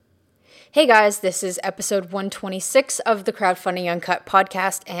Hey guys, this is episode 126 of the Crowdfunding Uncut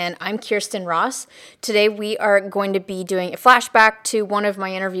podcast, and I'm Kirsten Ross. Today we are going to be doing a flashback to one of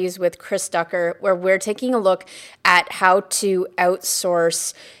my interviews with Chris Ducker, where we're taking a look at how to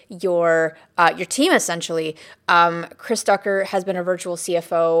outsource your team, essentially. Chris Ducker has been a virtual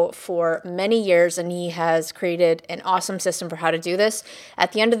CFO for many years, and he has created an awesome system for how to do this.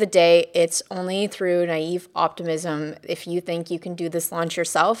 At the end of the day, it's only through naive optimism if you think you can do this launch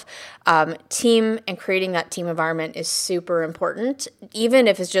yourself. Team and creating that team environment is super important, even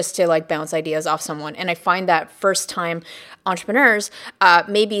if it's just to bounce ideas off someone. And I find that first-time entrepreneurs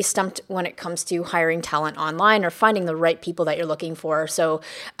may be stumped when it comes to hiring talent online or finding the right people that you're looking for. So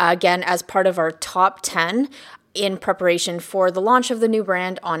again, as part of our top 10, in preparation for the launch of the new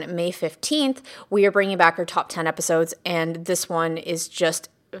brand on May 15th, we are bringing back our top 10 episodes, and this one is just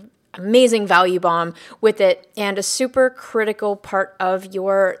amazing value bomb with it, and a super critical part of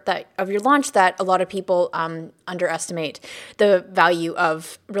your launch that a lot of people underestimate the value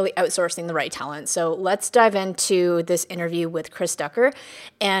of really outsourcing the right talent. So let's dive into this interview with Chris Ducker.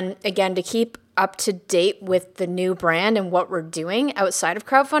 And again, to keep up to date with the new brand and what we're doing outside of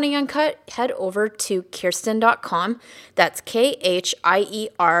Crowdfunding Uncut, head over to kirsten.com. That's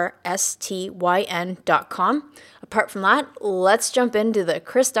KHIERSTYN.com. Apart from that, let's jump into the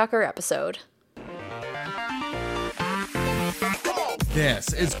Chris Ducker episode.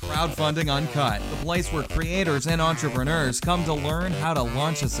 This is Crowdfunding Uncut, the place where creators and entrepreneurs come to learn how to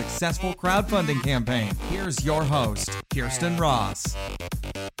launch a successful crowdfunding campaign. Here's your host, Kirsten Ross.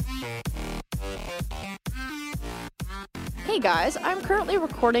 Hey guys, I'm currently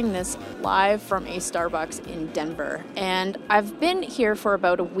recording this live from a Starbucks in Denver, and I've been here for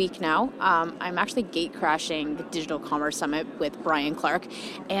about a week now. I'm actually gate crashing the Digital Commerce Summit with Brian Clark,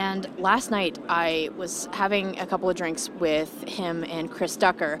 and last night I was having a couple of drinks with him and Chris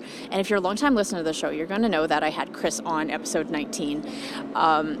Ducker, and if you're a long-time listener to the show, you're going to know that I had Chris on episode 19,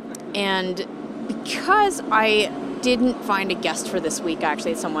 and because I didn't find a guest for this week,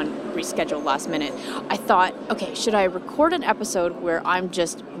 actually someone rescheduled last minute, I thought, okay, should I record an episode where I'm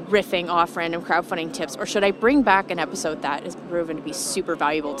just riffing off random crowdfunding tips, or should I bring back an episode that has proven to be super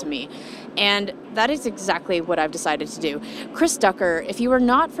valuable to me? And that is exactly what I've decided to do. Chris Ducker, if you are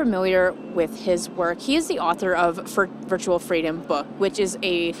not familiar with his work, he is the author of Virtual Freedom book, which is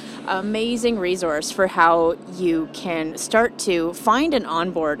a amazing resource for how you can start to find and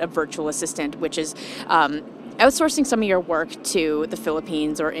onboard a virtual assistant, which is outsourcing some of your work to the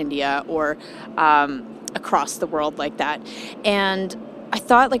Philippines or India or across the world like that. And I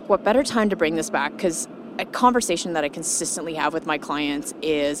thought, what better time to bring this back? Because a conversation that I consistently have with my clients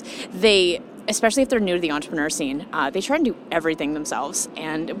is especially if they're new to the entrepreneur scene, they try and do everything themselves.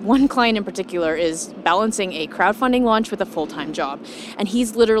 And one client in particular is balancing a crowdfunding launch with a full-time job. And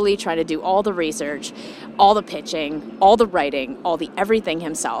he's literally trying to do all the research, all the pitching, all the writing, all the everything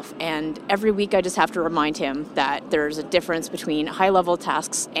himself. And every week I just have to remind him that there's a difference between high-level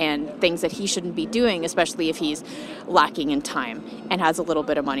tasks and things that he shouldn't be doing, especially if he's lacking in time and has a little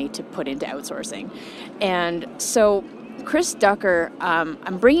bit of money to put into outsourcing. And so Chris Ducker,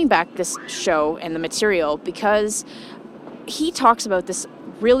 I'm bringing back this show and the material because he talks about this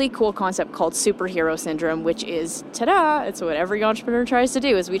really cool concept called superhero syndrome, which is, ta-da, it's what every entrepreneur tries to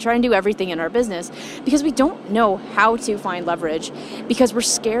do, is we try and do everything in our business because we don't know how to find leverage, because we're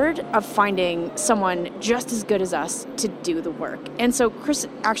scared of finding someone just as good as us to do the work. And so Chris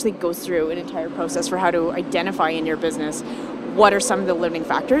actually goes through an entire process for how to identify in your business what are some of the limiting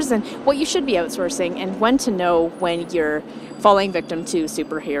factors and what you should be outsourcing, and when to know when you're falling victim to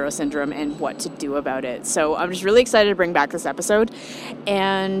superhero syndrome and what to do about it. So I'm just really excited to bring back this episode.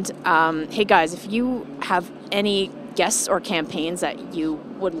 And hey guys, if you have any guests or campaigns that you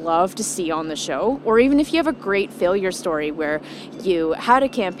would love to see on the show, or even if you have a great failure story where you had a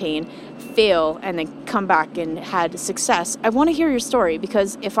campaign fail and then come back and had success, I want to hear your story,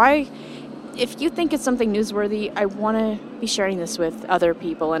 because if you think it's something newsworthy, I want to be sharing this with other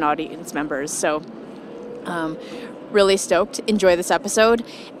people and audience members. So really stoked. Enjoy this episode.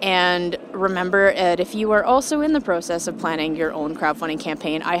 And remember that if you are also in the process of planning your own crowdfunding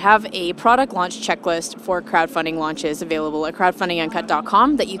campaign, I have a product launch checklist for crowdfunding launches available at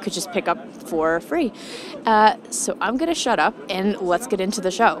crowdfundinguncut.com that you could just pick up for free. So I'm going to shut up and let's get into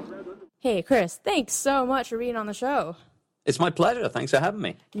the show. Hey, Chris, thanks so much for being on the show. It's my pleasure. Thanks for having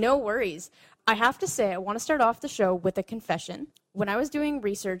me. No worries. I have to say, I want to start off the show with a confession. When I was doing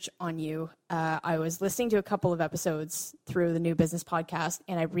research on you, I was listening to a couple of episodes through the New Business Podcast,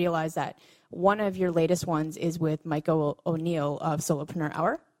 and I realized that one of your latest ones is with Michael O'Neill of Solopreneur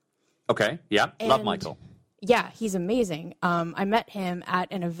Hour. Okay, yeah, love Michael. Yeah, he's amazing. I met him at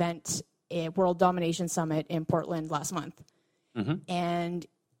an event a World Domination Summit in Portland last month. And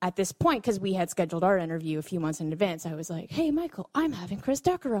at this point, because we had scheduled our interview a few months in advance, I was like, hey, Michael, I'm having Chris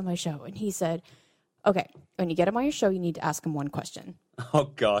Ducker on my show. And he said, okay, when you get him on your show, you need to ask him one question.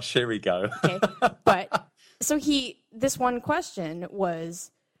 Oh, gosh, here we go. Okay. But so this one question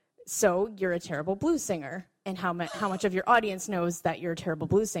was, so you're a terrible blues singer, and how much of your audience knows that you're a terrible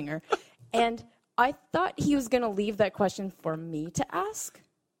blues singer? And I thought he was going to leave that question for me to ask.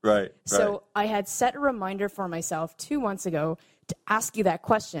 Right. So I had set a reminder for myself 2 months ago to ask you that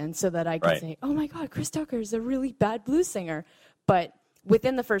question so that I could say, oh my God, Chris Tucker is a really bad blues singer. But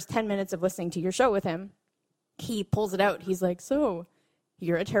within the first 10 minutes of listening to your show with him, he pulls it out. He's like, so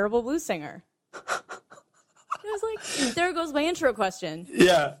you're a terrible blues singer. I was like, there goes my intro question.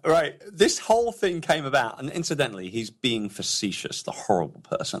 Yeah, right. This whole thing came about, and incidentally, he's being facetious, the horrible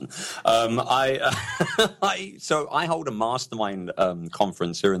person. So I hold a mastermind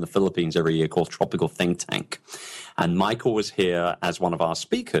conference here in the Philippines every year called Tropical Think Tank, and Michael was here as one of our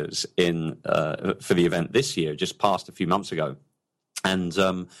speakers for the event this year, just passed a few months ago, and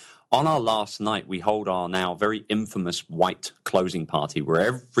on our last night, we hold our now very infamous white closing party where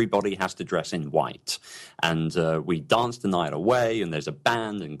everybody has to dress in white. And we dance the night away, and there's a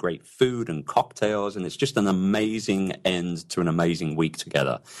band and great food and cocktails, and it's just an amazing end to an amazing week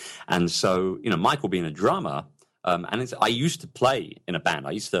together. And so, Michael being a drummer, I used to play in a band.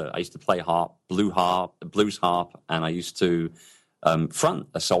 I used to play harp, blues harp, and I used to front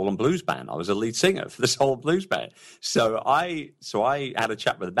a soul and blues band. I was a lead singer for the soul and blues band. So I had a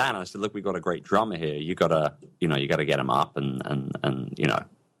chat with the band. And I said, look, we've got a great drummer here. You gotta get him up and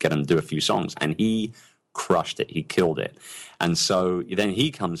get him to do a few songs. And he crushed it. He killed it. And so then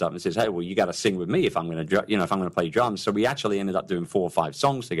he comes up and says, hey, well, you got to sing with me if I'm going to play drums. So we actually ended up doing 4 or 5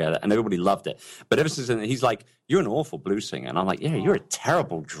 songs together, and everybody loved it. But ever since then, he's like, you're an awful blues singer. And I'm like, yeah, you're a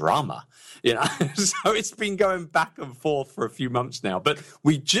terrible drummer. So it's been going back and forth for a few months now. But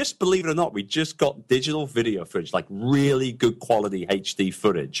we just, believe it or not, we just got digital video footage, like really good quality HD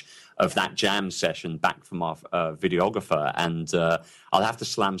footage of that jam session back from our videographer. And I'll have to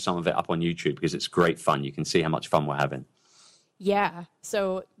slam some of it up on YouTube because it's great fun. You can see how much fun we're having. Yeah,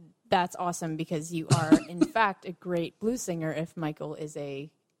 so that's awesome because you are, in fact, a great blues singer if Michael's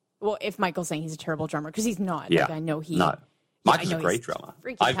saying he's a terrible drummer, because he's not. Yeah. Like, I know he... No. Michael's a great drummer.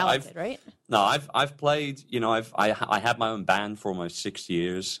 Freaking talented, right? No, I've played, I had my own band for almost 6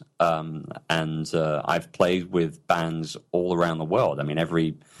 years, and I've played with bands all around the world. I mean,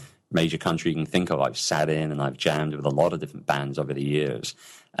 every major country you can think of, I've sat in, and I've jammed with a lot of different bands over the years.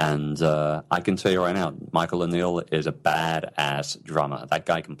 And I can tell you right now, Michael O'Neill is a badass drummer. That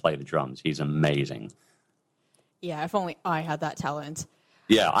guy can play the drums. He's amazing. Yeah, if only I had that talent.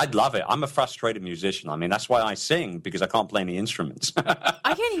 Yeah, I'd love it. I'm a frustrated musician. I mean, that's why I sing, because I can't play any instruments.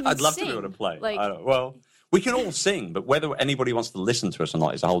 I can't even I'd love sing. to be able to play. Well, we can all sing, but whether anybody wants to listen to us or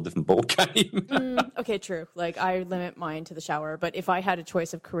not is a whole different ballgame. Okay, true. Like, I limit mine to the shower, but if I had a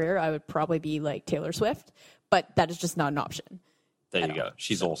choice of career, I would probably be like Taylor Swift, but that is just not an option. There you go.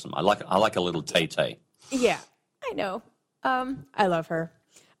 She's awesome. I like a little Tay-Tay. Yeah, I know. I love her,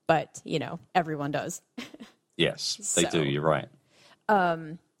 but, everyone does. Yes, they do. You're right.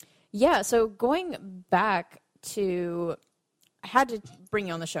 Yeah, so going back to, I had to bring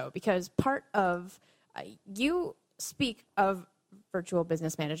you on the show because part of, you speak of virtual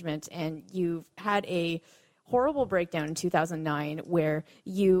business management, and you've had a horrible breakdown in 2009 where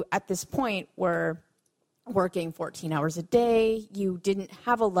you, at this point, were working 14 hours a day. You didn't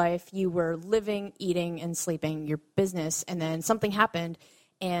have a life. You were living, eating, and sleeping your business, and then something happened,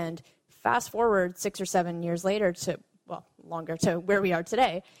 and fast forward 6 or 7 years later to, longer, to where we are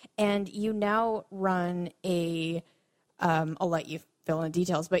today, and you now run I'll let you fill in the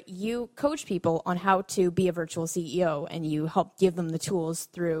details, but you coach people on how to be a virtual CEO, and you help give them the tools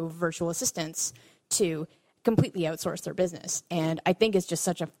through virtual assistants to completely outsource their business. And I think it's just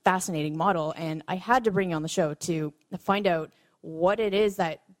such a fascinating model, and I had to bring you on the show to find out what it is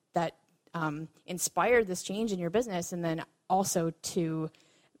that inspired this change in your business, and then also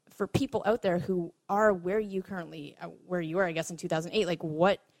for people out there who are where you were, I guess, in 2008, like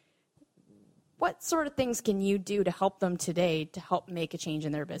what sort of things can you do to help them today to help make a change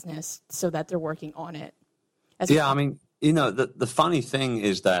in their business so that they're working on it? I mean, the funny thing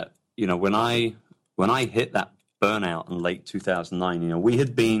is that, when I hit that burnout in late 2009, we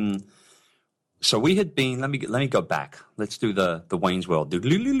had been, let me go back. Let's do the Wayne's World. Let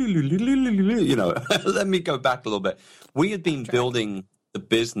me go back a little bit. We had been building the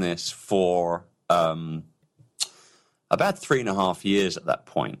business for, about 3.5 years at that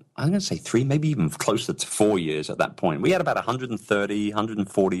point. I'm going to say 3, maybe even closer to 4 years at that point. We had about 130,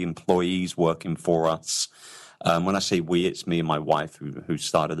 140 employees working for us. When I say we, it's me and my wife who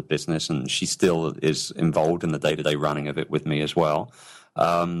started the business, and she still is involved in the day-to-day running of it with me as well.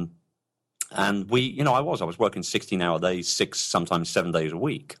 And we, I was working 16-hour days, 6, sometimes 7 days a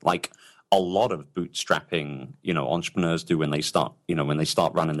week, like a lot of bootstrapping, entrepreneurs do when they start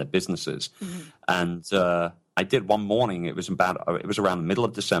running their businesses. Mm-hmm. And I did one morning. It was around the middle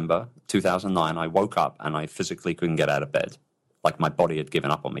of December 2009. I woke up and I physically couldn't get out of bed, like my body had given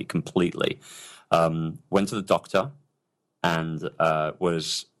up on me completely. Went to the doctor and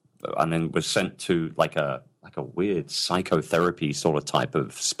was sent to like a weird psychotherapy sort of type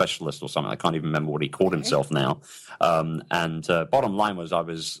of specialist or something. I can't even remember what he called himself now. And bottom line was I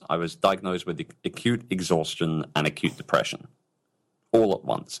was diagnosed with acute exhaustion and acute depression all at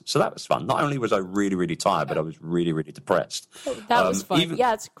once. So that was fun. Not only was I really, really tired, but I was really, really depressed. That was fun.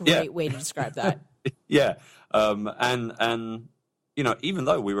 It's a great way to describe that. Yeah. And even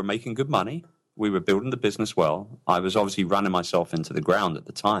though we were making good money, we were building the business well, I was obviously running myself into the ground at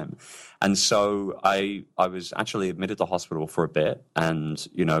the time. And so I was actually admitted to hospital for a bit and,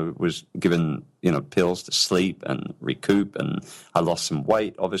 was given, pills to sleep and recoup. And I lost some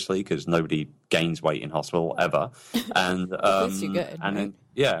weight, obviously, because nobody gains weight in hospital ever. And, at least you're good, and right?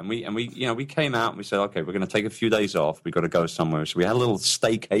 then, and we came out and we said, okay, we're going to take a few days off. We've got to go somewhere. So we had a little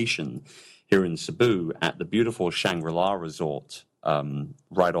staycation here in Cebu at the beautiful Shangri-La Resort,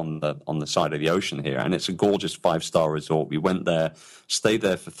 right on the side of the ocean here, and it's a gorgeous 5-star resort. We went there, stayed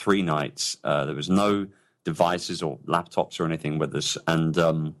there for 3 nights. There was no devices or laptops or anything with us, and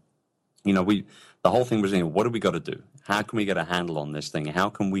the whole thing was, what do we got to do? How can we get a handle on this thing? How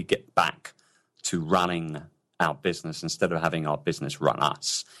can we get back to running our business instead of having our business run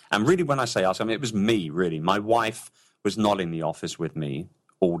us? And really, when I say us, I mean it was me. Really, my wife was not in the office with me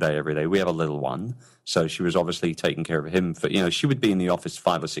all day, every day. We have a little one, so she was obviously taking care of him. She would be in the office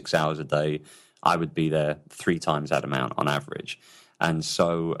 5 or 6 hours a day. I would be there 3 times that amount on average. And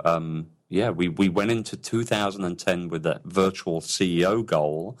so, we went into 2010 with that virtual CEO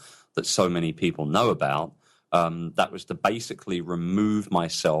goal that so many people know about. That was to basically remove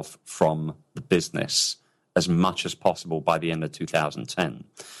myself from the business as much as possible by the end of 2010.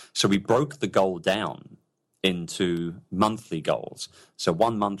 So we broke the goal down into monthly goals. So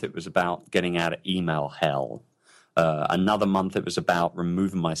one month it was about getting out of email hell. Another month it was about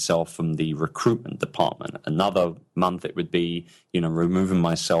removing myself from the recruitment department. Another month it would be, removing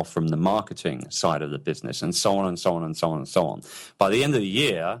myself from the marketing side of the business, and so on and so on and so on and so on. By the end of the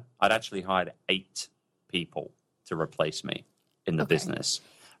year, I'd actually hired 8 people to replace me in the business.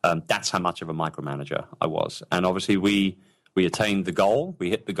 That's how much of a micromanager I was. And obviously we attained the goal. We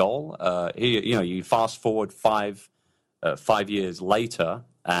hit the goal. You fast forward 5 years later,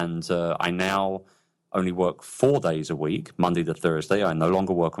 and I now only work 4 days a week, Monday to Thursday. I no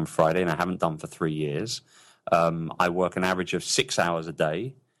longer work on Friday, and I haven't done for 3 years. I work an average of 6 hours a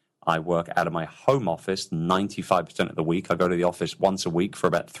day. I work out of my home office 95% of the week. I go to the office once a week for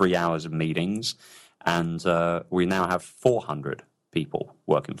about 3 hours of meetings, and we now have 400 people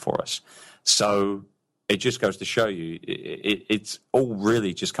working for us. So it just goes to show you, it's all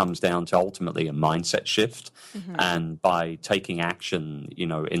really just comes down to ultimately a mindset shift. Mm-hmm. And by taking action,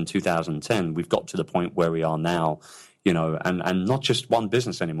 in 2010, we've got to the point where we are now, and not just one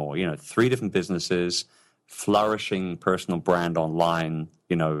business anymore, 3 different businesses, flourishing personal brand online,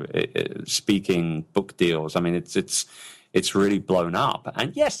 speaking, book deals. I mean, it's really blown up.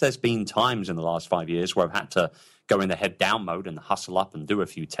 And yes, there's been times in the last 5 years where I've had to go in the head down mode and hustle up and do a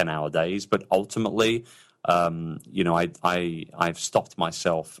few 10-hour days. But ultimately, I've stopped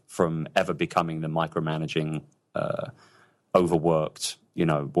myself from ever becoming the micromanaging, overworked,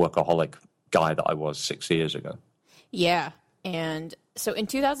 workaholic guy that I was 6 years ago. Yeah. And so in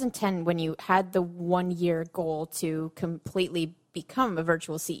 2010, when you had the 1-year goal to completely become a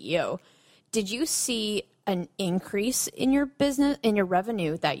virtual CEO, did you see an increase in your business, in your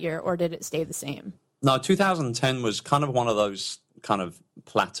revenue that year, or did it stay the same? No, 2010 was kind of one of those kind of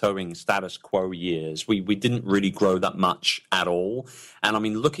plateauing status quo years. We didn't really grow that much at all. And I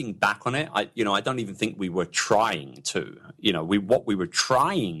mean, looking back on it, I don't even think we were trying to. What we were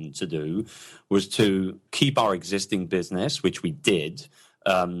trying to do was to keep our existing business, which we did,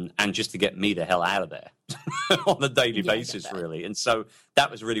 and just to get me the hell out of there on a daily basis, really. And so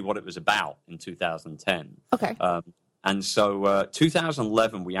that was really what it was about in 2010. Okay. And so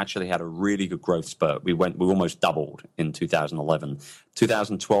 2011, we actually had a really good growth spurt. We almost doubled in 2011.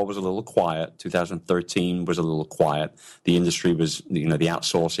 2012 was a little quiet. 2013 was a little quiet. The industry was, the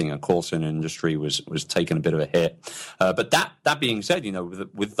outsourcing and call center industry was taking a bit of a hit. But that being said,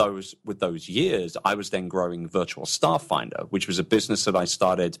 with those years, I was then growing Virtual Staff Finder, which was a business that I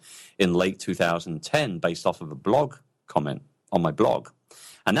started in late 2010 based off of a blog comment on my blog.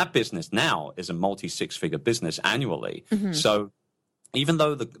 And that business now is a multi-six-figure business annually. Mm-hmm. So even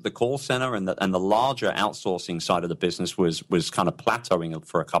though the call center and the larger outsourcing side of the business was kind of plateauing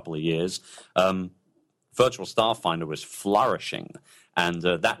for a couple of years, Virtual Staff Finder was flourishing. And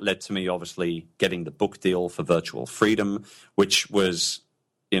that led to me obviously getting the book deal for Virtual Freedom, which was,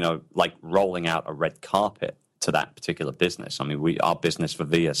 like rolling out a red carpet to that particular business. I mean, our business for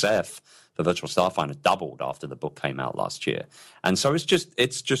VSF, the Virtual Staff Finder, doubled after the book came out last year. And so it's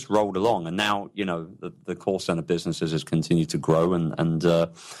just rolled along. And now, the call center businesses has continued to grow. And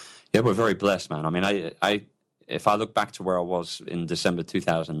we're very blessed, man. I mean, if I look back to where I was in December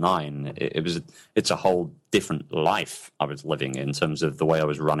 2009, it's a whole different life I was living in terms of the way I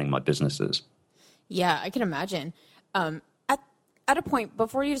was running my businesses. Yeah, I can imagine. At a point,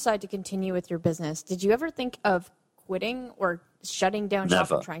 before you decided to continue with your business, did you ever think of quitting or shutting down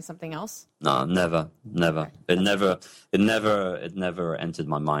shop and trying something else? No, never. It never entered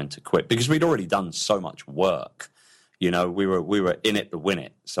my mind to quit because we'd already done so much work. We were in it to win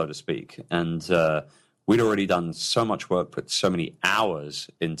it, so to speak. And we'd already done so much work, put so many hours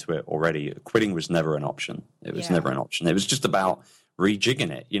into it already. Quitting was never an option. It was never an option. It was just about rejigging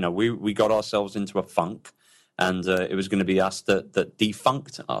it. We got ourselves into a funk. And it was going to be us that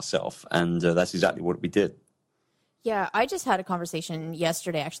defunct ourselves. And that's exactly what we did. Yeah, I just had a conversation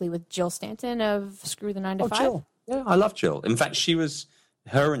yesterday, actually, with Jill Stanton of Screw the 9 to 5. Jill. Yeah, I love Jill. In fact,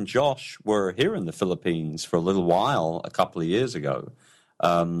 her and Josh were here in the Philippines for a little while a couple of years ago.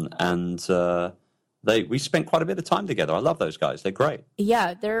 We spent quite a bit of time together. I love those guys. They're great.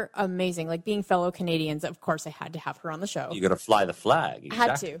 Yeah, they're amazing. Like, being fellow Canadians, of course, I had to have her on the show. You got to fly the flag. Exactly.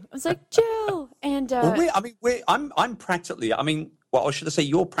 I had to. I was like, Jill, and I'm practically. I mean, or should I say,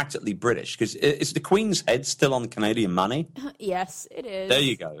 you're practically British? Because is the Queen's head still on Canadian money? Yes, it is. There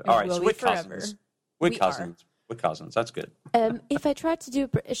you go. All right, so we're cousins. We're cousins. We're cousins. That's good. If I try to do a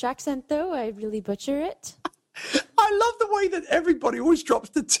British accent, though, I really butcher it. I love the way that everybody always drops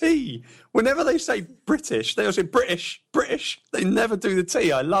the T. Whenever they say British, they all say British. They never do the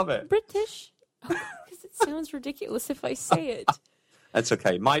T. I love it. British? Because it sounds ridiculous if I say it. That's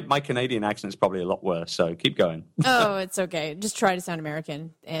okay. My Canadian accent is probably a lot worse, so keep going. Oh, it's okay. Just try to sound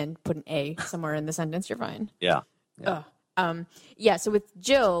American and put an A somewhere in the sentence. You're fine. Yeah. So with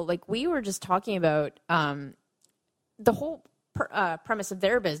Jill, like, we were just talking about the whole premise of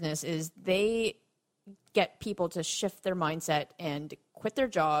their business is they get people to shift their mindset and quit their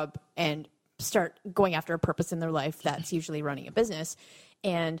job and start going after a purpose in their life. That's usually running a business,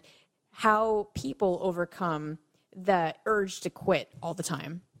 and how people overcome the urge to quit all the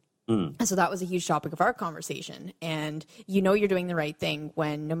time. And so that was a huge topic of our conversation. And you're doing the right thing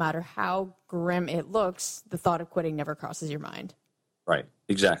when, no matter how grim it looks, the thought of quitting never crosses your mind. Right.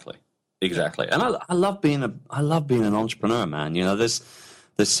 Exactly. And I love being an entrepreneur, man.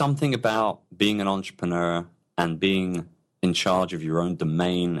 There's something about being an entrepreneur and being in charge of your own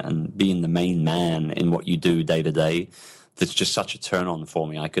domain and being the main man in what you do day to day that's just such a turn on for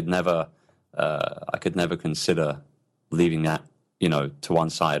me. I could never consider leaving that, to one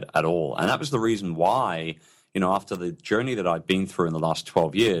side at all. And that was the reason why, after the journey that I've been through in the last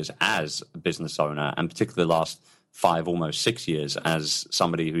 12 years as a business owner, and particularly the last 5, almost 6 years as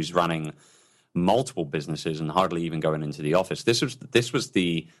somebody who's running multiple businesses and hardly even going into the office. This was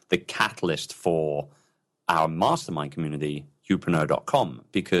the catalyst for our mastermind community, youpreneur.com,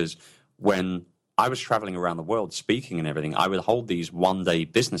 because when I was traveling around the world speaking and everything, I would hold these one-day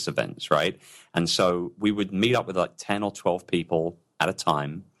business events, right? And so we would meet up with like 10 or 12 people at a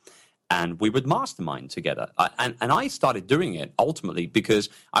time, and we would mastermind together. And I started doing it ultimately because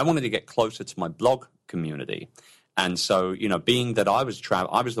I wanted to get closer to my blog community. And so, being that I was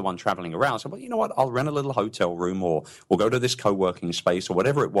the one traveling around, so, well, you know what, I'll rent a little hotel room, or we'll go to this co-working space or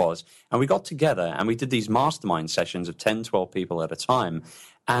whatever it was. And we got together and we did these mastermind sessions of 10, 12 people at a time.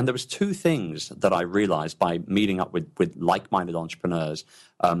 And there was 2 things that I realized by meeting up with like-minded entrepreneurs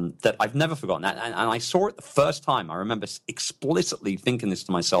that I've never forgotten. And I saw it the first time. I remember explicitly thinking this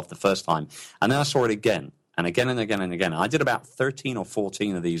to myself the first time. And then I saw it again. And again and again and again. I did about 13 or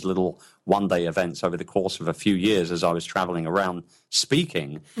 14 of these little one-day events over the course of a few years as I was traveling around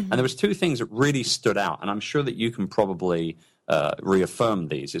speaking. Mm-hmm. And there was 2 things that really stood out, and I'm sure that you can probably reaffirm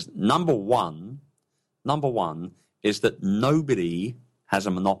these. Is number one is that nobody has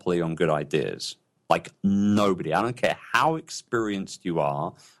a monopoly on good ideas. Like nobody. I don't care how experienced you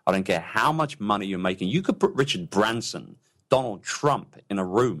are. I don't care how much money you're making. You could put Richard Branson, Donald Trump in a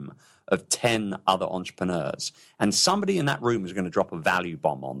room of 10 other entrepreneurs, and somebody in that room is going to drop a value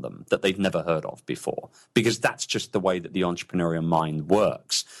bomb on them that they've never heard of before, because that's just the way that the entrepreneurial mind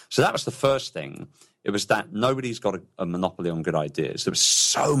works. So that was the first thing. It was that nobody's got a monopoly on good ideas. There was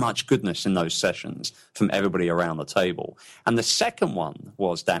so much goodness in those sessions from everybody around the table. And the second one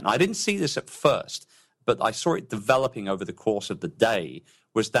was that, and I didn't see this at first, but I saw it developing over the course of the day,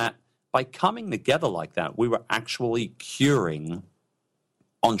 was that by coming together like that, we were actually curing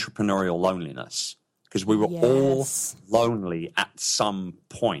entrepreneurial loneliness, because we were all lonely at some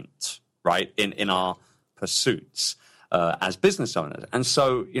point, right, in our pursuits as business owners. And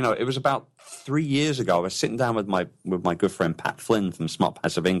so, it was about 3 years ago, I was sitting down with my good friend Pat Flynn from Smart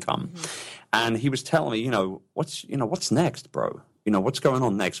Passive Income, and he was telling me, what's next, bro? What's going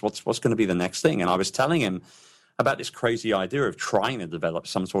on next? What's going to be the next thing? And I was telling him about this crazy idea of trying to develop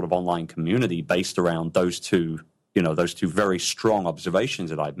some sort of online community based around those two very strong observations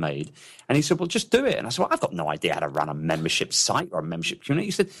that I've made. And he said, well, just do it. And I said, well, I've got no idea how to run a membership site or a membership community.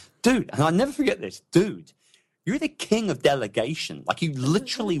 He said, dude, and I'll never forget this, dude, you're the king of delegation. Like, you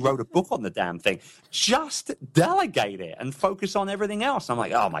literally wrote a book on the damn thing. Just delegate it and focus on everything else. I'm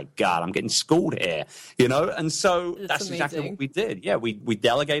like, oh my God, I'm getting schooled here, And so that's exactly what we did. Yeah, we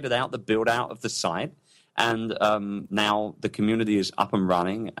delegated out the build out of the site. And now the community is up and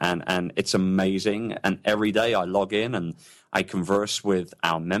running, and it's amazing. And every day I log in and I converse with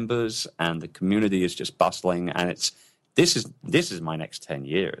our members, and the community is just bustling. And this is my next 10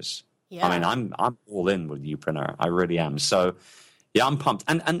 years. Yeah. I mean, I'm all in with Youpreneur. I really am. So, yeah, I'm pumped.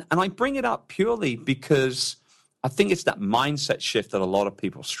 And I bring it up purely because I think it's that mindset shift that a lot of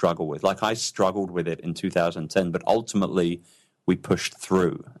people struggle with. Like, I struggled with it in 2010, but ultimately we pushed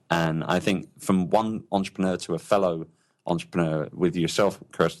through. And I think from one entrepreneur to a fellow entrepreneur with yourself,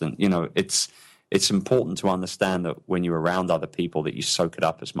 Kirsten, it's important to understand that when you're around other people that you soak it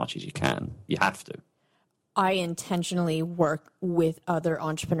up as much as you can. You have to. I intentionally work with other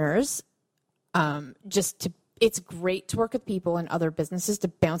entrepreneurs. It's great to work with people in other businesses to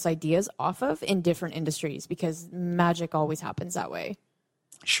bounce ideas off of in different industries, because magic always happens that way.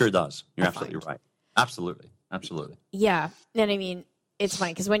 Sure does. You're absolutely right. Absolutely. Yeah. And I mean, it's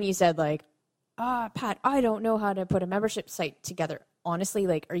funny because when you said Pat, I don't know how to put a membership site together. Honestly,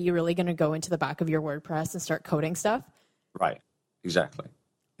 are you really going to go into the back of your WordPress and start coding stuff? Right. Exactly.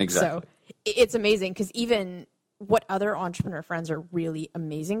 So it's amazing, because even what other entrepreneur friends are really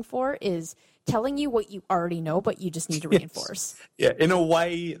amazing for is telling you what you already know, but you just need to reinforce. Yeah, in a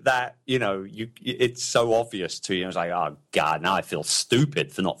way that, it's so obvious to you. It's like, oh God, now I feel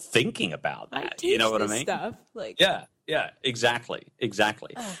stupid for not thinking about that. You know what I mean? Stuff. Yeah, exactly. And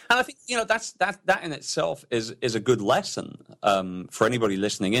I think, that in itself is a good lesson for anybody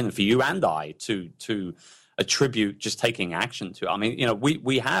listening in, for you and I to attribute just taking action to. I mean,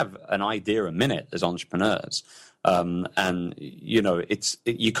 we have an idea a minute as entrepreneurs. And you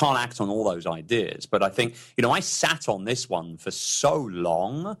can't act on all those ideas. But I think, I sat on this one for so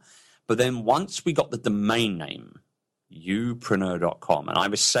long, but then once we got the domain name, youpreneur.com, and I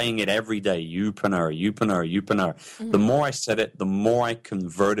was saying it every day, Youpreneur. Mm-hmm. The more I said it, the more I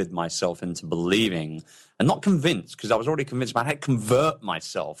converted myself into believing, and not convinced, because I was already convinced, but I had to convert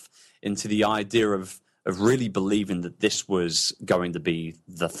myself into the idea of really believing that this was going to be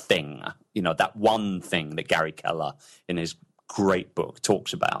the thing, that one thing that Gary Keller in his great book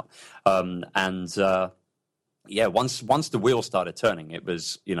talks about. Once the wheel started turning, it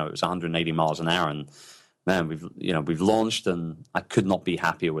was 180 miles an hour, and man, we've launched, and I could not be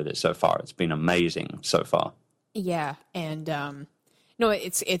happier with it so far. It's been amazing so far. Yeah, and no,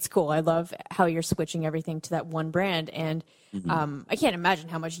 it's cool. I love how you're switching everything to that one brand, and I can't imagine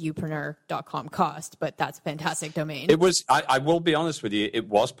how much youpreneur.com cost, but that's a fantastic domain. It was. I will be honest with you. It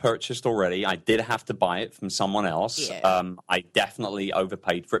was purchased already. I did have to buy it from someone else. Yeah. I definitely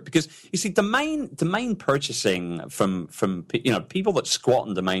overpaid for it, because you see, domain purchasing from people that squat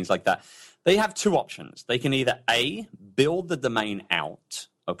on domains like that, they have two options. They can either A, build the domain out,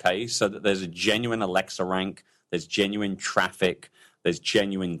 okay, so that there's a genuine Alexa rank, there's genuine traffic, there's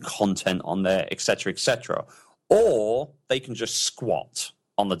genuine content on there, et cetera, or they can just squat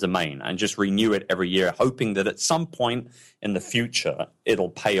on the domain and just renew it every year, hoping that at some point in the future it'll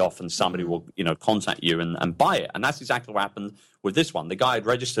pay off and somebody will, contact you and buy it. And that's exactly what happened with this one. The guy had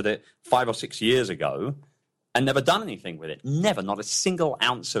registered it 5 or 6 years ago, and never done anything with it. Never, not a single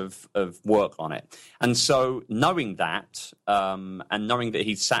ounce of work on it. And so knowing that, and knowing that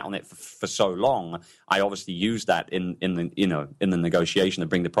he'd sat on it for so long, I obviously used that in the negotiation to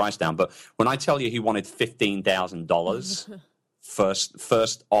bring the price down. But when I tell you he wanted $15,000,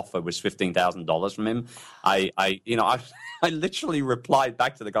 first offer was $15,000 from him, I literally replied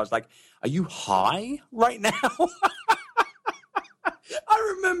back to the guy. I was like, "Are you high right now?"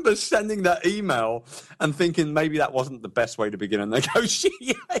 I remember sending that email and thinking maybe that wasn't the best way to begin a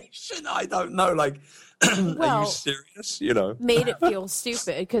negotiation. I don't know. Like, are you serious? Made it feel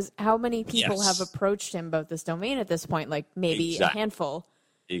stupid because how many people have approached him about this domain at this point? Like maybe a handful.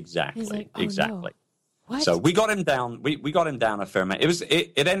 Exactly. He's like, oh, exactly. No. What? So we got him down. We got him down a fair amount.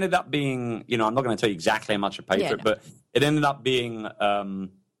 It ended up being, I'm not going to tell you exactly how much I paid for it, but it ended up being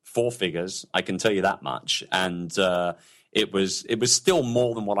 4 figures. I can tell you that much. And it was still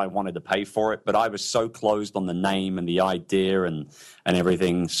more than what I wanted to pay for it, but I was so closed on the name and the idea and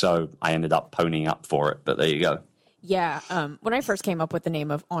everything, so I ended up ponying up for it. But there you go. Yeah, when I first came up with the name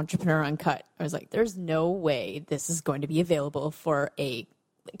of Entrepreneur Uncut, I was like, "There's no way this is going to be available for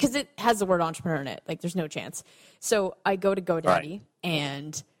because it has the word entrepreneur in it. Like, there's no chance." So I go to GoDaddy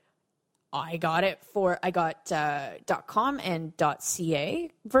and I got it .com and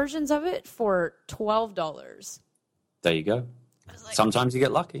 .ca versions of it for $12. There you go. Like, sometimes you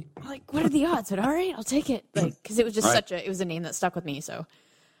get lucky. I'm like, what are the odds? But all right, I'll take it. Like, because it was just it was a name that stuck with me. So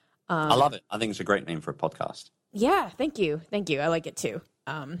I love it. I think it's a great name for a podcast. Yeah, thank you. I like it too.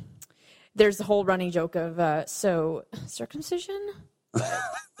 There's the whole running joke of circumcision.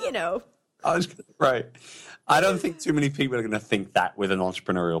 Right. I don't think too many people are going to think that with an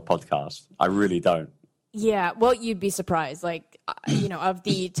entrepreneurial podcast. I really don't. Yeah, well, you'd be surprised. Like, of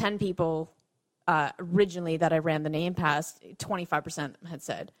the 10 people originally that I ran the name past, 25% had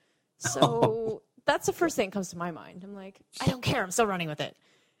said. So that's the first thing that comes to my mind. I'm like, I don't care. I'm still running with it.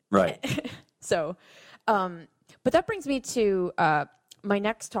 Right. So, but that brings me to my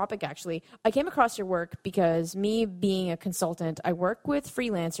next topic, actually. I came across your work because me being a consultant, I work with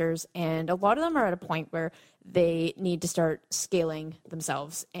freelancers, and a lot of them are at a point where they need to start scaling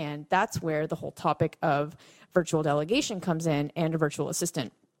themselves. And that's where the whole topic of virtual delegation comes in and a virtual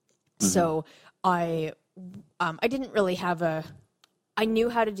assistant. Mm-hmm. So I didn't really I knew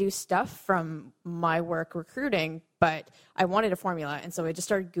how to do stuff from my work recruiting, but I wanted a formula. And so I just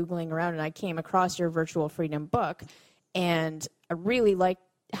started Googling around and I came across your Virtual Freedom book. And I really like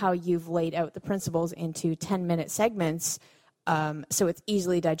how you've laid out the principles into 10-minute segments. So it's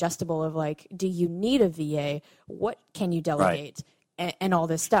easily digestible of like, do you need a VA? What can you delegate? Right. And all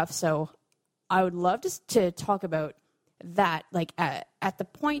this stuff. So I would love to talk about that. Like at the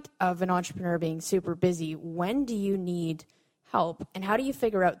point of an entrepreneur being super busy, when do you need help, and how do you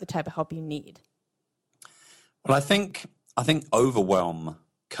figure out the type of help you need? Well, I think overwhelm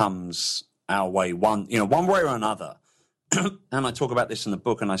comes our way one way or another. And I talk about this in the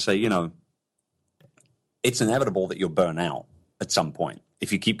book, and I say, it's inevitable that you'll burn out at some point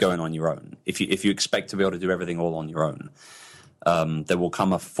if you keep going on your own. If you expect to be able to do everything all on your own, there will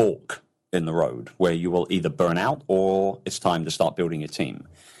come a fork in the road where you will either burn out or it's time to start building a team.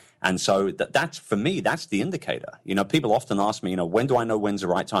 And so that's, for me, that's the indicator. People often ask me, when do I know when's the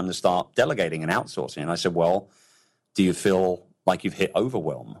right time to start delegating and outsourcing? And I said, well, do you feel like you've hit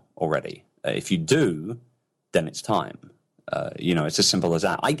overwhelm already? If you do, then it's time. It's as simple as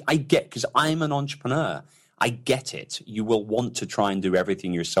that. I get, because I'm an entrepreneur, I get it. You will want to try and do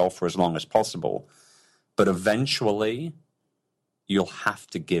everything yourself for as long as possible. But eventually, you'll have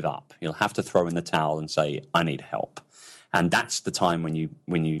to give up. You'll have to throw in the towel and say, I need help. And that's the time when you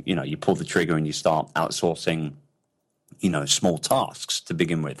pull the trigger and you start outsourcing, small tasks to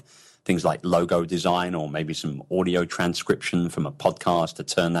begin with. Things like logo design or maybe some audio transcription from a podcast to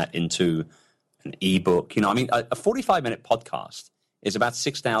turn that into an ebook. A 45-minute podcast is about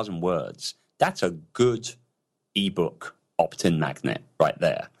 6,000 words. That's a good ebook opt-in magnet right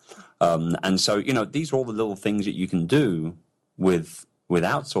there. And so, these are all the little things that you can do with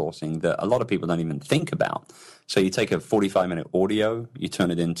outsourcing that a lot of people don't even think about. So you take a 45-minute audio, you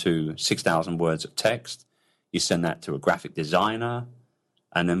turn it into 6,000 words of text, you send that to a graphic designer,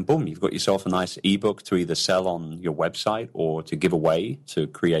 and then boom, you've got yourself a nice ebook to either sell on your website or to give away to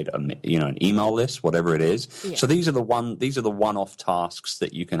create an email list, whatever it is. Yeah. So these are the one-off tasks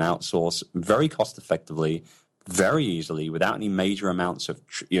that you can outsource very cost effectively, very easily, without any major amounts of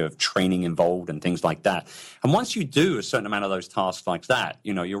training involved and things like that. And once you do a certain amount of those tasks like that,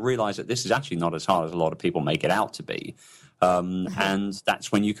 you'll realize that this is actually not as hard as a lot of people make it out to be. And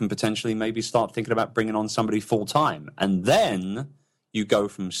that's when you can potentially maybe start thinking about bringing on somebody full time. And then you go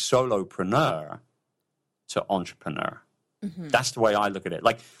from solopreneur to entrepreneur. That's the way I look at it.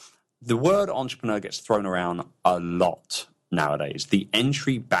 Like, the word entrepreneur gets thrown around a lot nowadays. The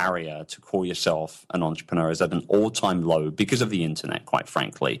entry barrier to call yourself an entrepreneur is at an all-time low because of the internet, quite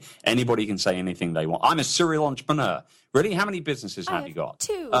frankly. Anybody can say anything they want. I'm a serial entrepreneur. Really? How many businesses have you got?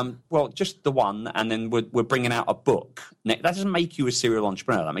 2. Well, just the one, and then we're bringing out a book. That doesn't make you a serial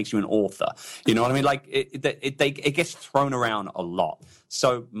entrepreneur. That makes you an author. You know what I mean? Like, it gets thrown around a lot.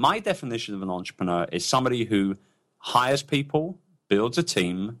 So my definition of an entrepreneur is somebody who hires people, builds a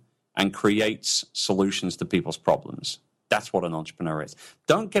team, and creates solutions to people's problems. That's what an entrepreneur is.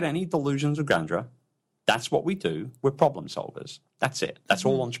 Don't get any delusions of grandeur. That's what we do. We're problem solvers. That's it. That's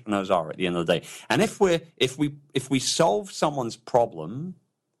all entrepreneurs are at the end of the day. And if we solve someone's problem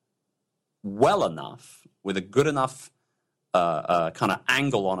well enough, with a good enough kind of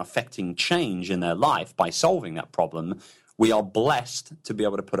angle on affecting change in their life by solving that problem, we are blessed to be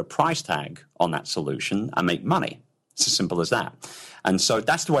able to put a price tag on that solution and make money. It's as simple as that. And so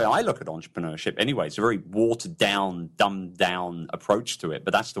that's the way I look at entrepreneurship anyway. It's a very watered down, dumbed down approach to it,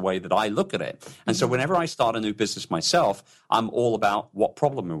 but that's the way that I look at it. And so whenever I start a new business myself, I'm all about what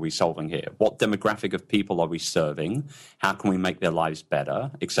problem are we solving here? What demographic of people are we serving? How can we make their lives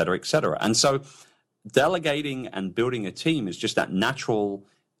better, et cetera, et cetera. And so delegating and building a team is just that natural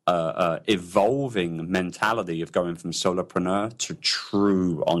evolving mentality of going from solopreneur to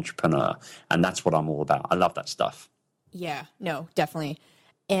true entrepreneur. And that's what I'm all about. I love that stuff. Yeah, no, definitely.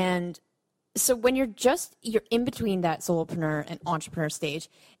 And so when you're in between that solopreneur and entrepreneur stage,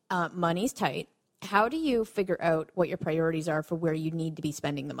 money's tight. How do you figure out what your priorities are for where you need to be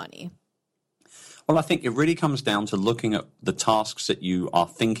spending the money? Well, I think it really comes down to looking at the tasks that you are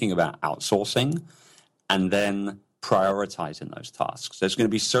thinking about outsourcing and then prioritizing those tasks. There's going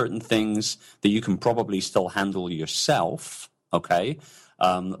to be certain things that you can probably still handle yourself, okay?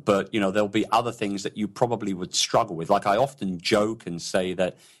 But, there'll be other things that you probably would struggle with. Like, I often joke and say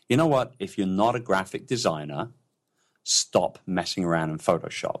that, you know what, if you're not a graphic designer, stop messing around in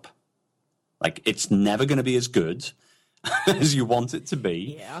Photoshop. Like, it's never going to be as good as you want it to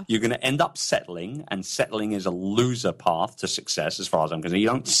be. Yeah. You're going to end up settling, and settling is a loser path to success as far as I'm concerned. You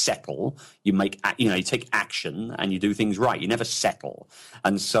don't settle. You you take action and you do things right. You never settle.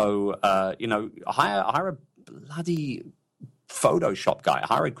 And so, hire a bloody Photoshop guy.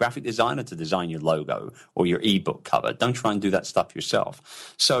 Hire a graphic designer to design your logo or your ebook cover. Don't try and do that stuff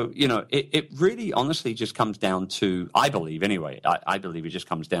yourself. So, it really honestly just comes down to, I believe anyway, I believe it just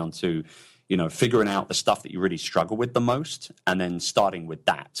comes down to, figuring out the stuff that you really struggle with the most and then starting with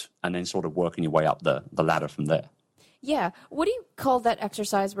that and then sort of working your way up the ladder from there. Yeah. What do you call that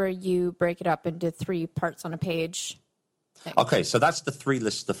exercise where you break it up into 3 parts on a page? Okay, so that's the 3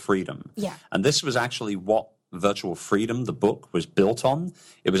 lists of freedom. Yeah. And this was actually what Virtual Freedom, the book, was built on.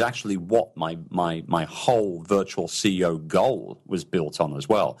 It was actually what my whole virtual CEO goal was built on as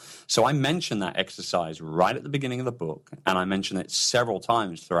well. So I mentioned that exercise right at the beginning of the book, and I mention it several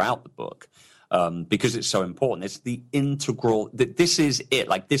times throughout the book because it's so important. It's the integral, this is it.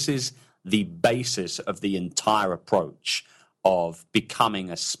 Like, this is the basis of the entire approach of becoming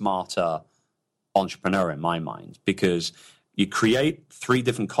a smarter entrepreneur in my mind, because you create 3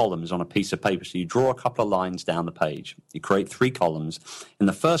 different columns on a piece of paper. So you draw a couple of lines down the page. You create 3 columns. In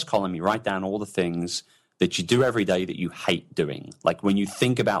the first column, you write down all the things that you do every day that you hate doing. Like, when you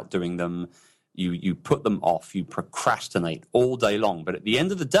think about doing them, you put them off. You procrastinate all day long. But at the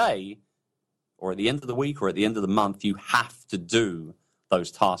end of the day, or at the end of the week, or at the end of the month, you have to do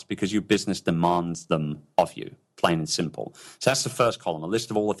those tasks because your business demands them of you, plain and simple. So that's the first column, a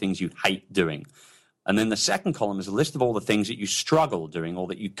list of all the things you hate doing. And then the second column is a list of all the things that you struggle doing or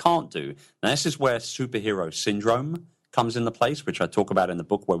that you can't do. Now, this is where superhero syndrome comes into place, which I talk about in the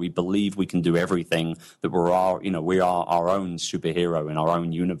book, where we believe we can do everything, that we are our own superhero in our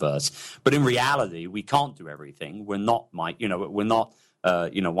own universe. But in reality, we can't do everything. We're not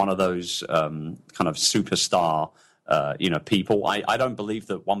one of those kind of superstar people. I don't believe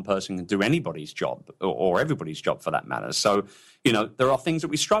that one person can do anybody's job or everybody's job for that matter. So, there are things that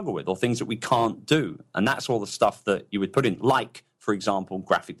we struggle with or things that we can't do. And that's all the stuff that you would put in, like, for example,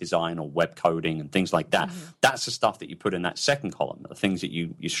 graphic design or web coding and things like that. Mm-hmm. That's the stuff that you put in that second column, the things that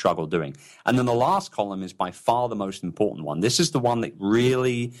you struggle doing. And then the last column is by far the most important one. This is the one that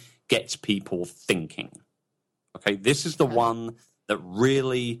really gets people thinking. Okay, this is the one that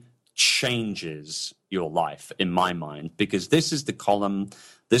really changes your life in my mind, because this is the column,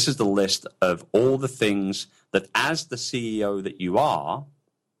 this is the list of all the things that as the CEO that you are,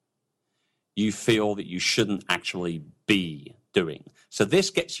 you feel that you shouldn't actually be doing. So this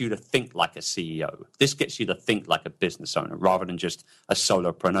gets you to think like a CEO. This gets you to think like a business owner rather than just a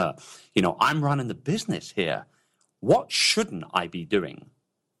solopreneur. I'm running the business here. What shouldn't I be doing?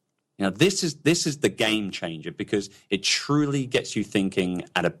 This is the game changer, because it truly gets you thinking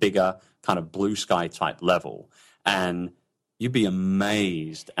at a bigger kind of blue sky type level. And you'd be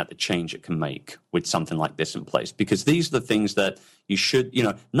amazed at the change it can make with something like this in place, because these are the things that you should,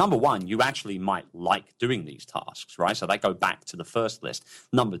 number one, you actually might like doing these tasks, right? So that go back to the first list.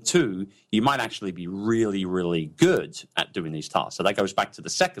 Number two, you might actually be really, really good at doing these tasks. So that goes back to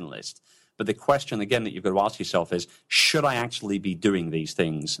the second list. But the question, again, that you've got to ask yourself is, should I actually be doing these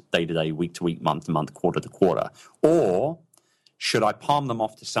things day to day, week to week, month to month, quarter to quarter? Or should I palm them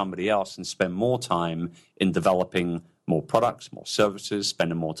off to somebody else and spend more time in developing more products, more services,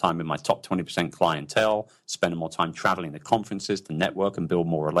 spending more time with my top 20% clientele, spending more time traveling to conferences to network and build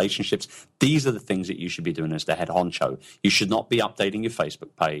more relationships? These are the things that you should be doing as the head honcho. You should not be updating your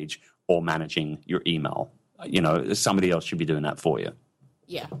Facebook page or managing your email. Somebody else should be doing that for you.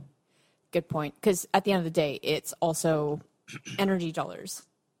 Yeah. Good point. Because at the end of the day, it's also energy dollars.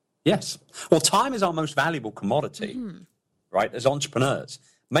 Yes. Well, time is our most valuable commodity, right? As entrepreneurs,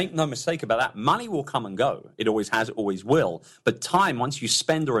 make no mistake about that. Money will come and go. It always has, it always will. But time, once you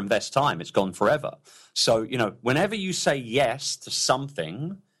spend or invest time, it's gone forever. So, whenever you say yes to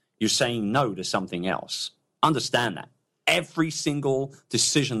something, you're saying no to something else. Understand that. Every single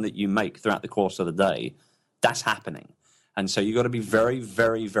decision that you make throughout the course of the day, that's happening. And so you've got to be very,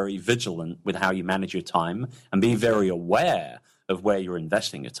 very, very vigilant with how you manage your time and be very aware of where you're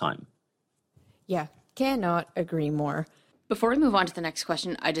investing your time. Yeah, cannot agree more. Before we move on to the next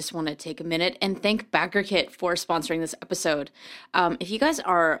question, I just want to take a minute and thank BackerKit for sponsoring this episode. If you guys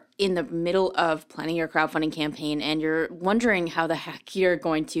are in the middle of planning your crowdfunding campaign and you're wondering how the heck you're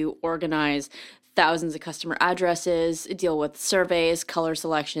going to organize thousands of customer addresses, deal with surveys, color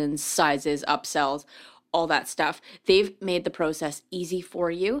selections, sizes, upsells, all that stuff, they've made the process easy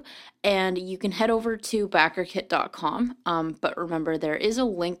for you, and you can head over to backerkit.com. But remember, there is a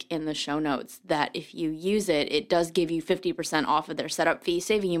link in the show notes that if you use it, it does give you 50% off of their setup fee,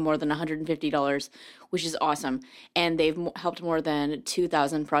 saving you more than $150, which is awesome. And they've helped more than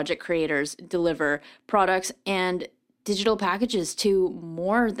 2,000 project creators deliver products and digital packages to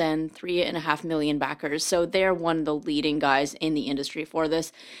more than 3.5 million backers. So they're one of the leading guys in the industry for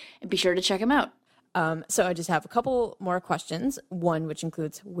this. And be sure to check them out. So I just have a couple more questions. One, which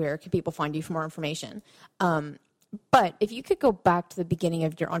includes where can people find you for more information? But if you could go back to the beginning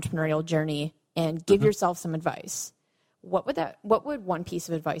of your entrepreneurial journey and give yourself some advice, what would one piece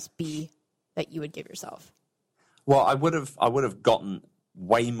of advice be that you would give yourself? Well, I would have gotten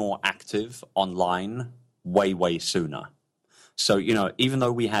way more active online way sooner. So, even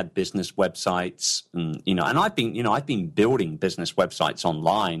though we had business websites and, and I've been building business websites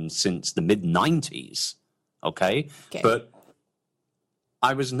online since the mid-90s, okay? But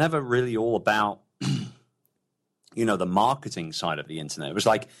I was never really all about, the marketing side of the internet. It was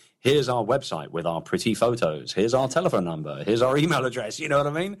like, here's our website with our pretty photos. Here's our telephone number. Here's our email address. You know what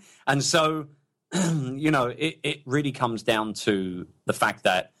I mean? And so, it really comes down to the fact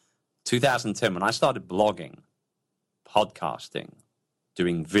that 2010, when I started blogging, podcasting,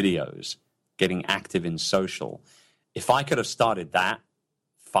 doing videos, getting active in social. If I could have started that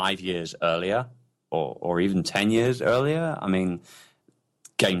 5 years earlier or even 10 years earlier,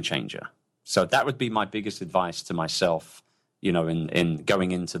 game changer. So that would be my biggest advice to myself, in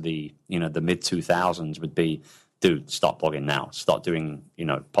going into the mid 2000s would be, dude, start blogging now. Start doing,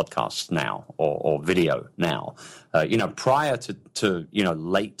 podcasts now or video now. Prior to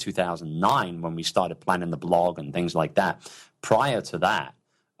late 2009, when we started planning the blog and things like that, prior to that,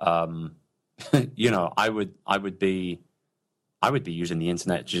 I would be using the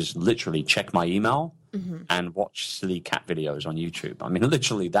internet to just literally check my email and watch silly cat videos on YouTube.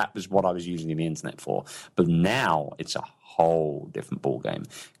 Literally, that was what I was using the internet for. But now it's a whole different ballgame.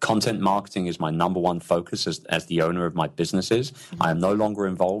 Content marketing is my number one focus as the owner of my businesses. I am no longer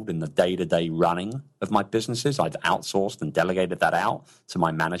involved in the day-to-day running of my businesses. I've outsourced and delegated that out to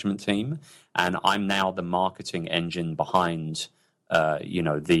my management team. And I'm now the marketing engine behind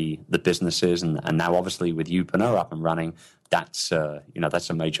the businesses, and now obviously with Youpreneur up and running, that's a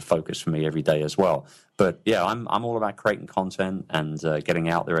major focus for me every day as well. But yeah, I'm all about creating content and getting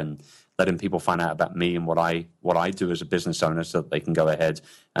out there and letting people find out about me and what I do as a business owner, so that they can go ahead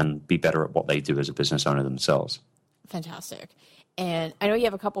and be better at what they do as a business owner themselves. Fantastic. And I know you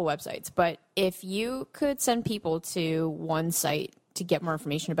have a couple websites, but if you could send people to one site to get more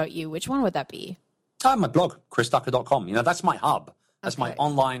information about you, which one would that be? My blog, chrisducker.com. That's my hub. That's my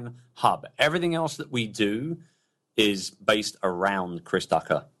online hub. Everything else that we do, is based around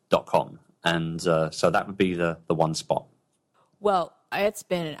chrisducker.com. And so that would be the one spot. Well, it's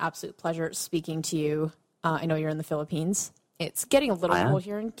been an absolute pleasure speaking to you. I know you're in the Philippines. It's getting a little cold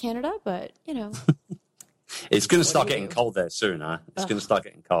here in Canada, but, you know. It's going to start getting cold there soon, huh? It's going to start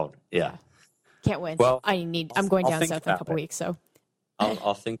getting cold. Yeah. Can't win. Well, I'm going down south in a couple weeks, so.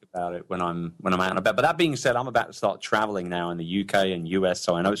 I'll think about it when I'm out and about. But that being said, I'm about to start traveling now in the UK and US,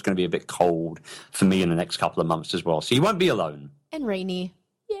 so I know it's going to be a bit cold for me in the next couple of months as well. So you won't be alone. And rainy.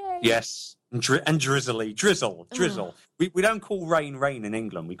 Yay. Yes. And drizzly. Drizzle. We don't call rain in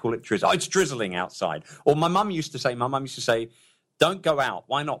England. We call it drizzle. Oh, it's drizzling outside. Or my mum used to say, don't go out.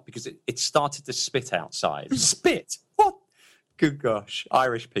 Why not? Because it started to spit outside. Spit? What? Good gosh.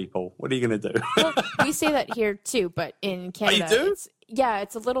 Irish people. What are you going to do? Well, we say that here too, but in Canada, you do?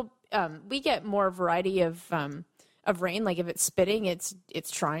 It's a little, we get more variety of rain. Like if it's spitting, it's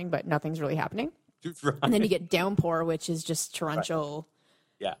trying, but nothing's really happening. Right. And then you get downpour, which is just torrential.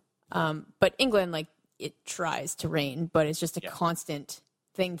 Right. Yeah. But England, like it tries to rain, but it's just a constant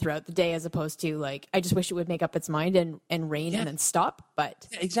thing throughout the day, as opposed to like, I just wish it would make up its mind and rain and then stop. But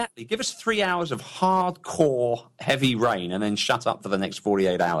exactly. Give us 3 hours of hardcore heavy rain and then shut up for the next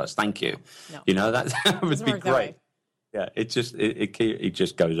 48 hours. Thank you. No. You know, that would be great. Yeah, it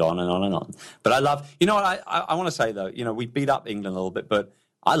just goes on and on and on. But I love, you know what, I want to say though, you know, we beat up England a little bit, but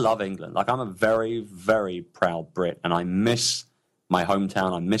I love England. Like I'm a very, very proud Brit, and I miss my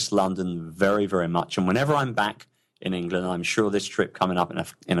hometown. I miss London very, very much. And whenever I'm back in England, I'm sure this trip coming up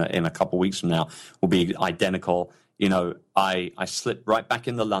in a couple of weeks from now will be identical. You know, I slip right back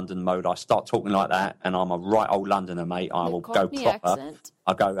in the London mode. I start talking like that, and I'm a right old Londoner, mate. I will go proper. Accent.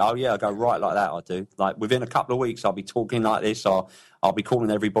 I'll go right like that. I do. Like within a couple of weeks, I'll be talking like this. I'll be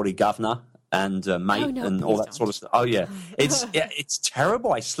calling everybody governor and mate and all that sort of stuff. Oh yeah, it's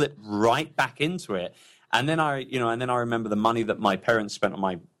terrible. I slip right back into it, and then I remember the money that my parents spent on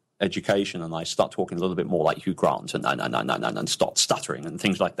my education, and I start talking a little bit more like Hugh Grant and and start stuttering and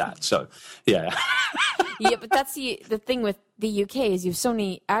things like that. So yeah. Yeah, but that's the thing with the UK is you have so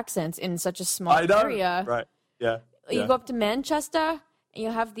many accents in such a small area. Right. Yeah. You go up to Manchester and you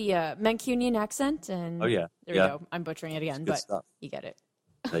have the Mancunian accent, and there you go. I'm butchering it again, but stuff. You get it.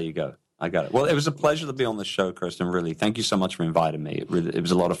 There you go. I got it. Well, it was a pleasure to be on the show, Kirsten. Really, thank you so much for inviting me. It was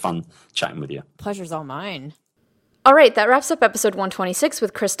a lot of fun chatting with you. Pleasure's all mine. All right, that wraps up episode 126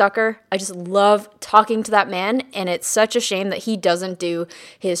 with Chris Ducker. I just love talking to that man, and it's such a shame that he doesn't do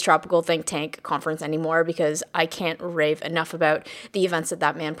his Tropical Think Tank conference anymore, because I can't rave enough about the events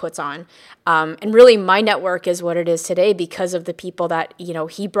that man puts on. And really, my network is what it is today because of the people that, you know,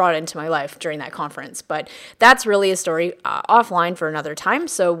 he brought into my life during that conference. But that's really a story offline for another time.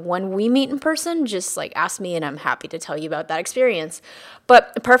 So when we meet in person, just like ask me, and I'm happy to tell you about that experience.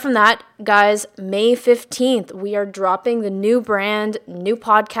 But apart from that, guys, May 15th, we are dropping the new brand, new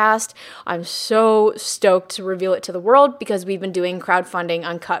podcast. I'm so stoked to reveal it to the world because we've been doing crowdfunding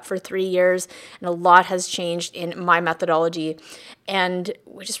uncut for 3 years, and a lot has changed in my methodology. And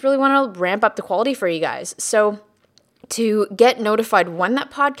we just really want to ramp up the quality for you guys. So to get notified when that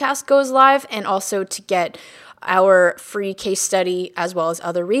podcast goes live, and also to get our free case study as well as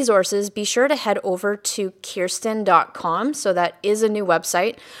other resources, be sure to head over to Kirsten.com. So that is a new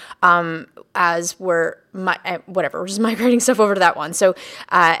website, as we're just migrating stuff over to that one. So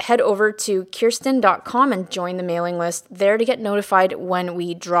head over to Kirsten.com and join the mailing list there to get notified when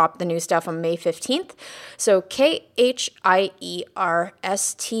we drop the new stuff on May 15th. So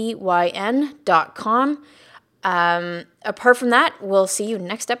KHIERSTYN.com. Apart from that, we'll see you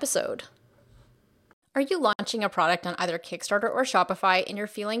next episode. Are you launching a product on either Kickstarter or Shopify and you're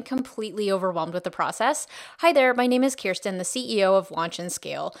feeling completely overwhelmed with the process? Hi there, my name is Kirsten, the CEO of Launch and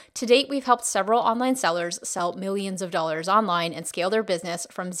Scale. To date, we've helped several online sellers sell millions of dollars online and scale their business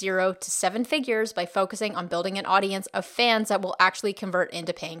from 0 to 7 figures by focusing on building an audience of fans that will actually convert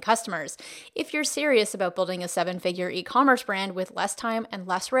into paying customers. If you're serious about building a 7-figure e-commerce brand with less time and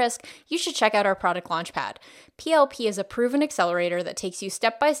less risk, you should check out our product Launchpad. PLP is a proven accelerator that takes you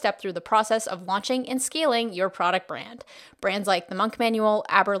step by step through the process of launching and scaling your product brand. Brands like the Monk Manual,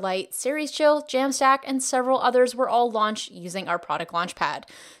 AberLite, Series Chill, Jamstack, and several others were all launched using our product Launchpad.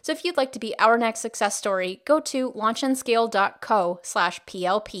 So if you'd like to be our next success story, go to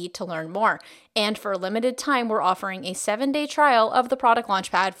launchandscale.co/PLP to learn more. And for a limited time, we're offering a 7-day trial of the product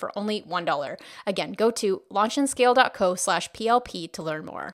Launchpad for only $1. Again, go to launchandscale.co/PLP to learn more.